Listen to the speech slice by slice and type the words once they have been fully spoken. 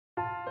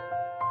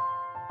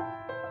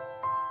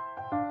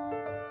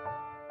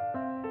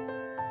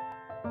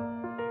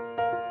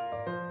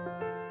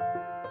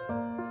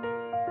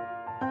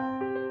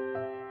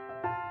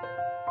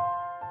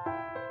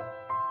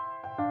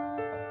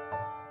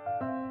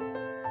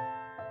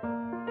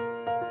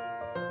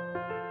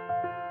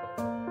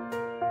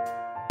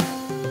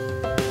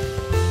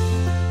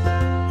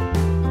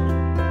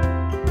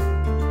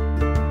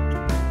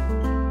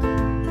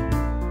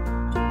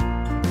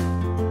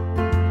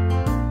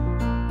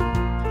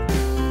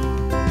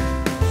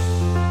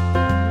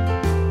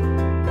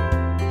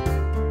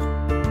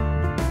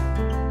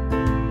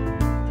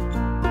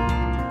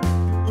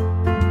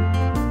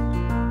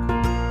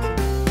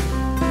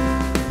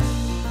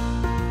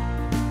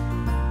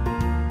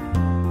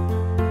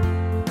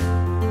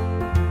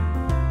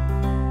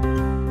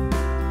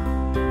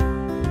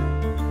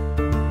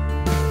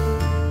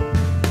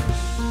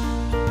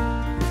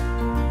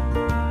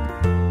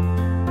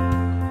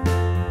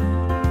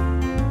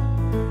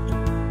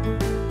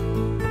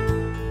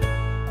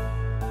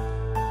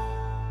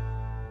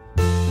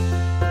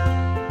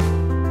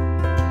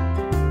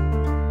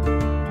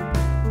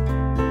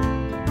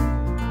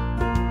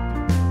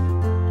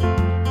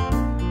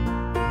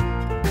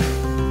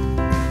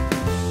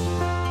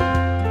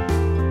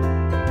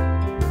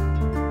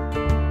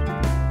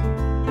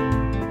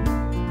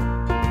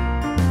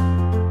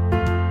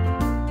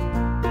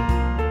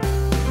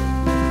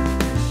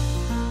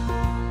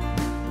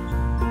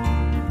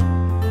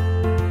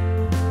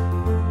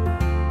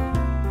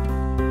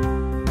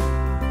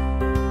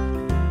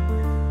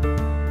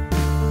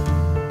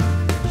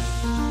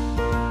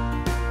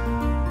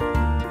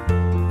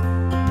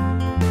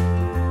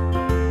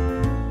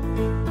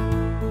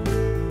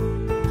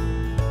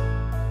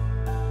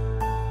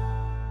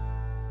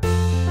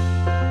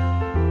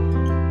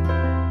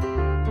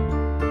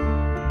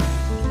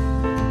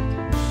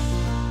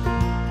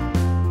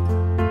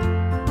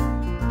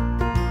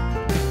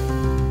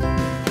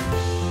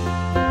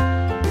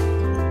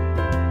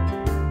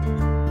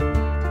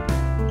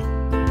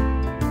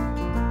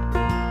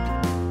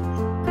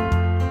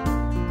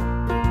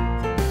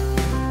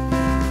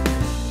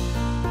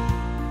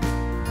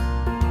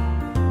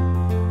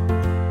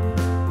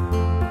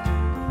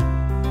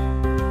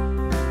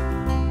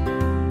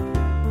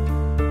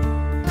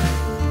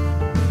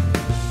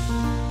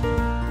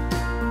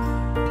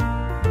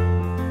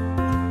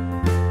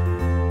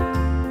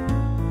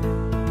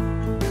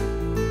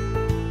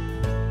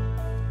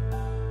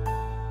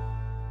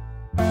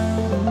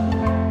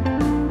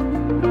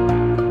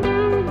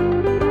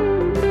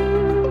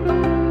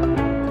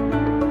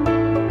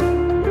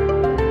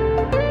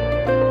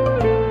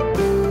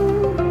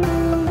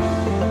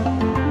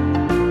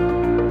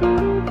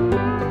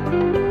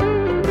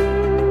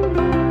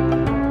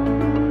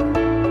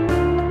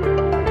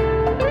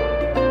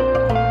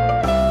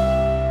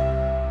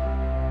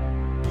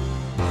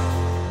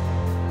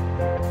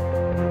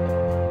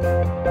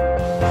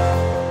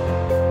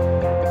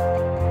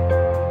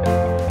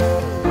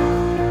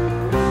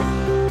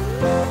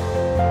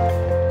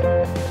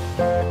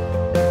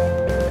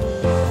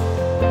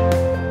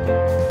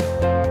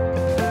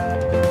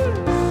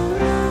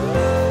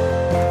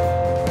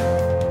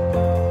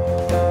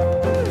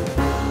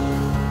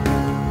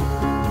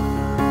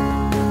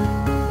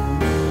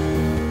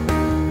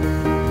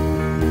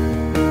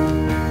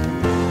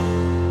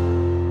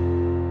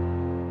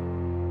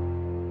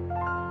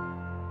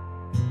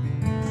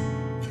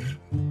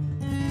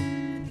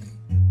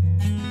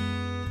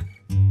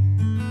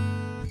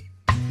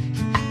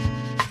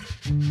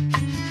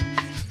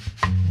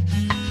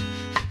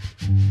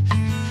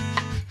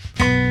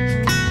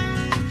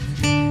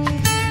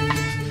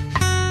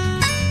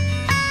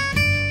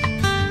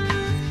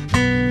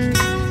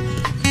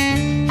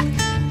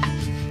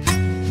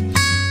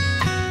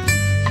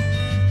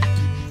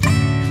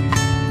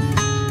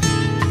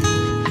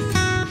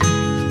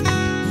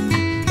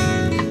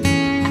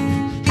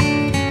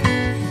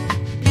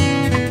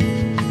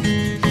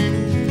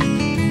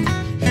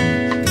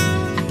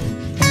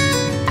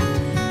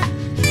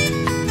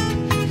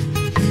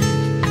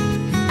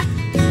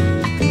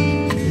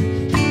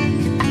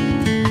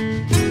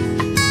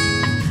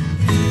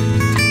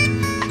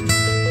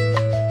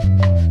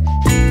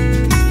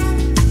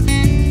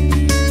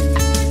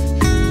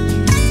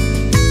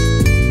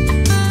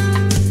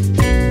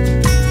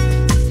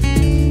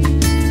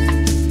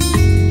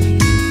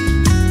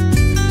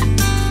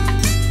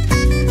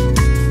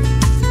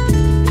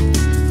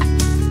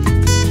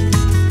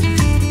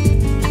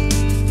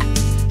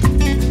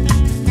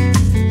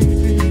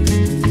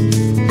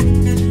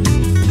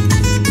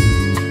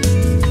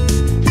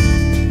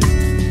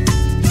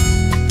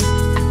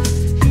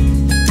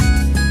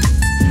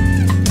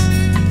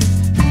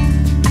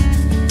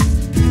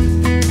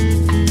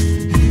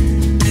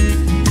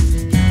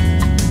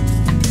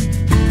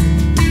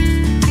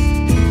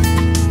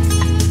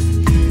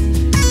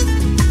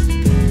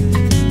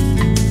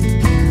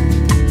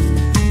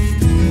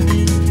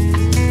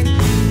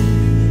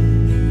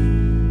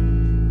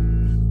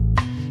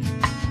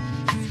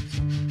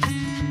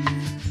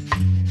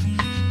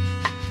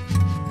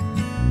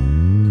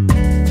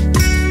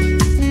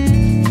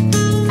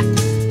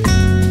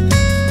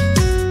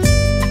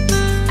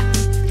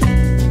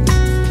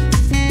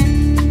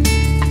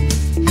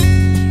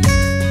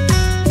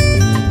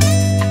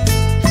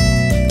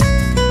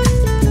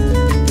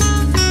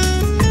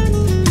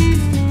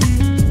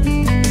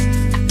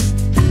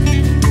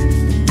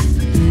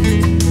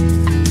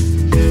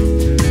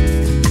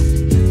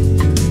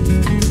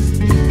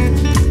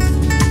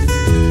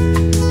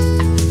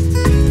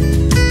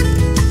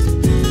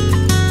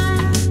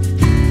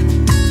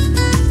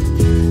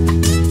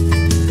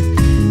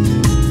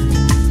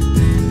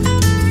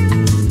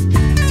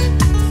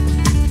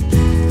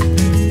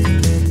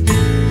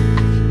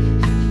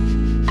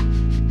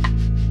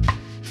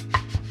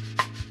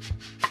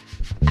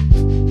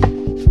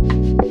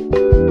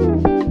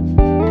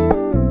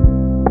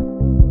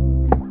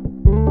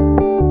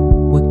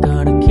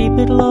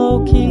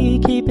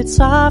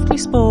softly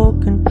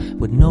spoken,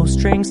 with no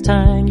strings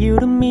tying you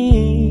to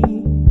me.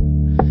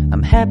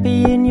 I'm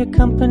happy in your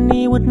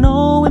company with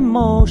no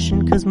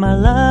emotion, 'cause my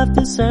love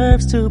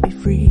deserves to be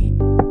free.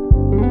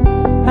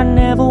 I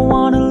never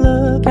wanna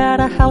look at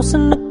a house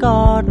in the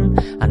garden,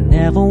 I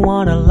never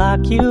wanna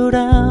lock you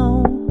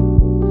down.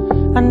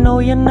 I know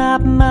you're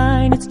not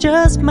mine, it's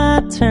just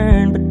my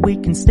turn, but we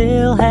can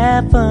still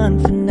have fun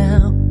for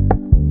now.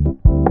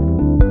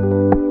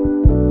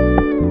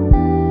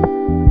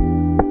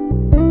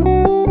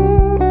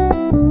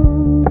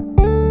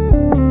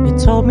 You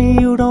told me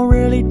you don't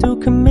really do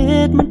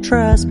commitment,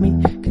 trust me,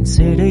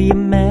 consider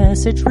your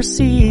message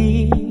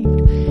received.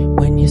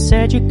 When you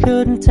said you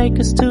couldn't take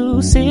us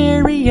too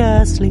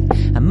seriously,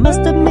 I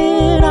must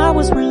admit I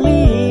was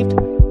relieved.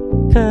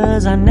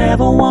 'Cause I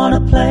never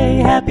wanna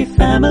play happy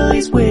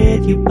families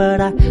with you,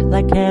 but I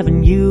like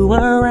having you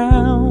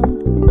around.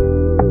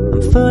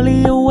 I'm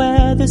fully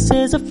aware this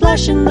is a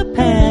flash in the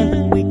pan,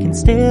 but we can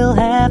still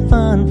have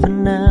fun for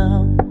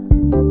now.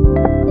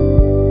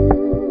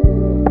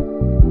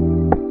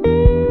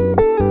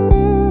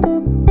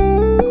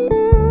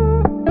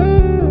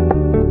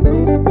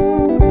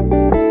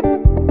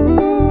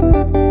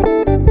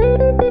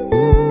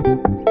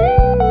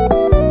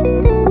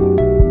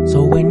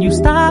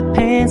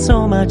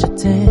 So much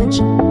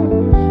attention,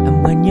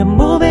 and when you're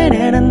moving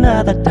in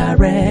another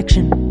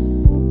direction,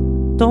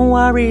 don't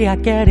worry, I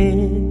get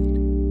it.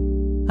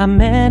 I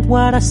meant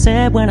what I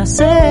said when I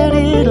said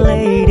it,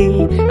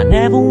 lady. I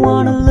never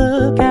wanna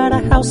look at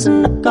a house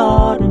in the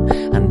garden,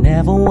 I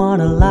never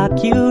wanna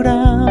lock you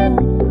down.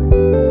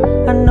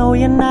 I know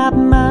you're not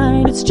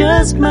mine, it's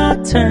just my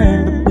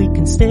turn, but we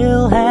can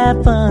still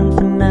have fun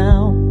for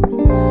now.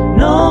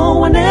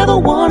 No, I never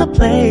wanna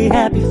play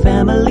happy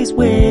families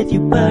with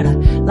you, but I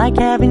like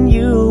having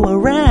you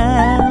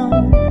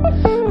around.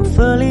 I'm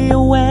fully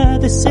aware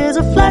this is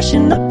a flash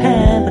in the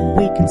pan, but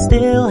we can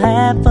still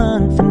have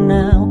fun for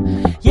now.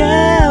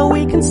 Yeah,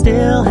 we can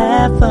still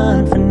have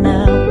fun for now.